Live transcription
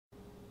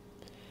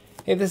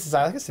Hey, this is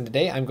Alex, and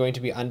today I'm going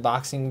to be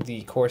unboxing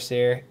the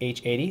Corsair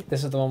H80.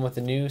 This is the one with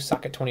the new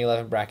socket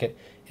 2011 bracket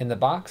in the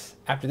box.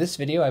 After this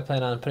video, I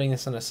plan on putting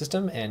this on a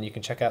system, and you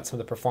can check out some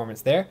of the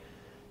performance there.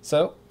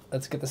 So,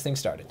 let's get this thing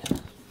started.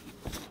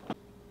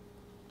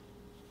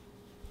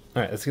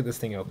 Alright, let's get this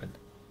thing open.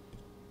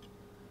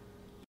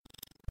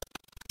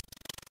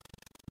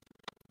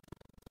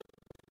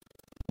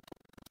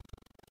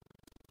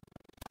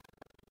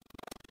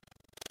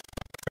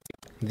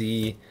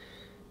 The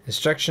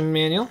instruction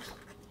manual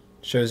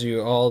shows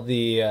you all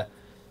the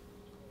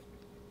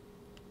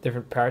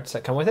different parts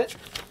that come with it.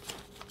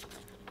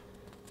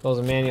 There's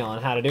a manual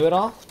on how to do it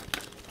all.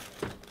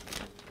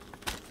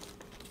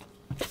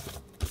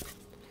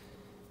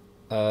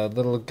 A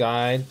little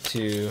guide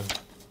to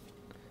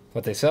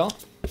what they sell.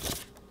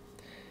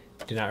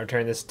 Do not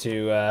return this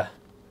to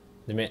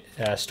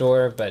the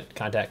store, but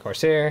contact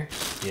Corsair.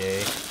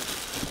 Yay. A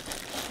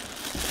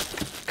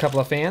couple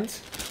of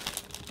fans.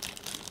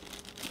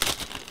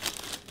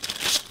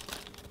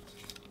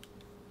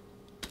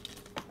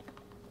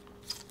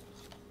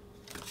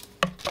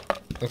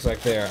 Looks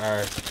like there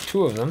are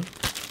two of them.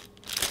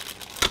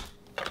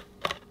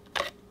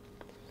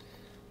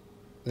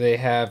 They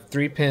have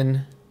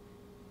 3-pin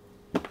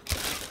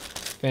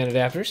fan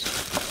adapters.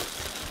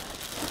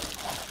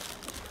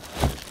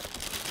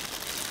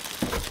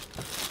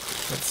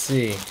 Let's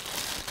see.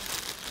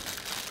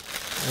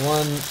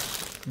 One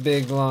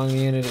big long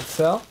unit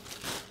itself.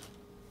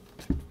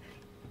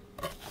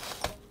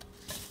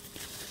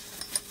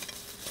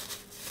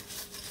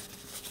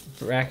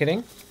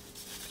 Bracketing.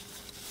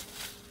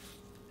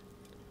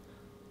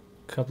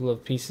 Couple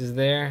of pieces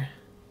there.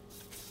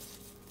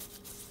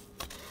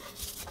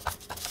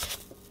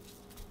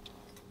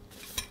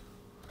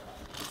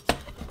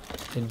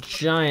 A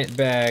giant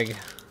bag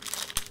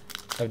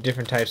of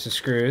different types of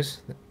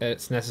screws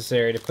that's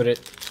necessary to put it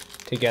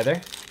together.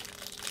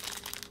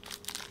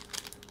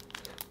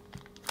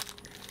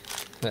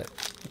 That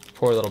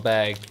poor little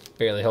bag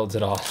barely holds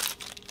it all.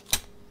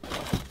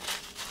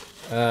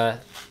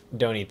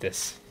 Don't eat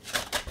this.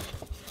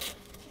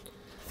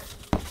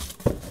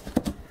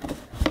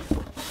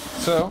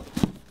 So,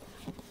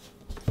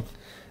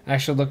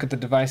 actual look at the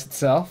device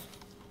itself.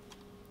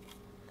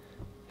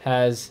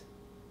 Has,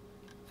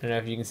 I don't know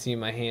if you can see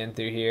my hand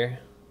through here.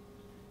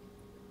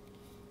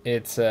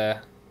 It's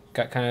got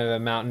kind of a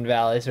mountain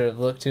valley sort of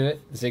look to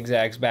it.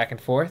 Zigzags back and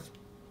forth.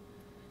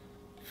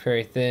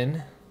 Very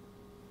thin.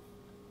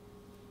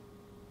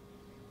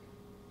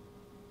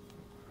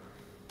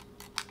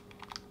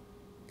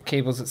 The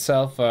cables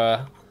itself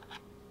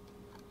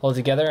hold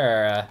together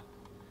are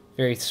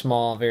very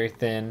small, very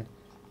thin.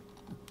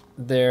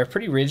 They're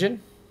pretty rigid,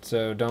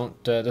 so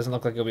doesn't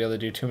look like you'll be able to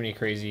do too many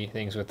crazy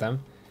things with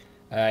them.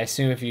 I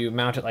assume if you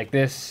mount it like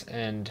this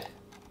and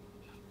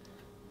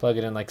plug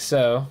it in like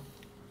so,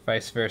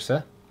 vice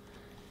versa.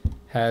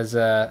 Has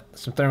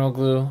some thermal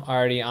glue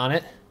already on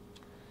it.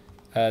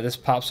 This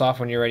pops off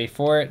when you're ready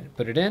for it.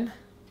 Put it in.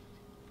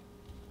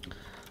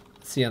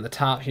 Let's see on the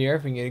top here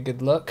if we can get a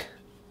good look.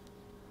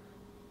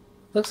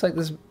 Looks like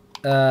this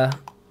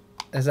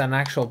is an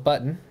actual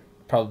button,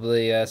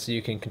 probably so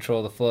you can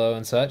control the flow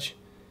and such.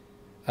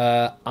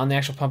 On the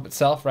actual pump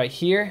itself, right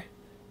here,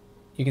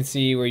 you can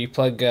see where you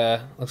plug,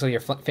 looks like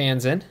your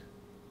fans in.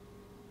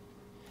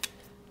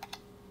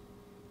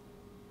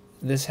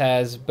 This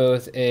has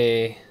both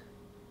a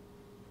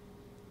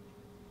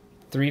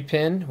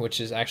 3-pin, which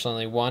is actually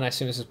only one. I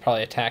assume this is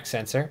probably a tack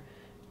sensor,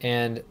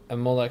 and a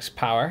Molex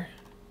power.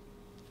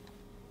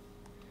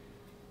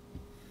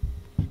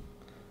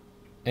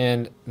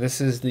 And this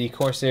is the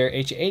Corsair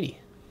H80.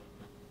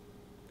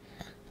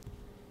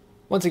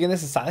 Once again,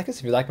 this is Silas.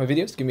 If you like my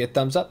videos, give me a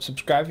thumbs up.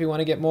 Subscribe if you want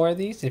to get more of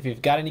these. If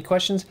you've got any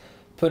questions,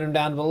 put them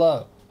down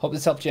below. Hope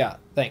this helped you out.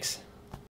 Thanks.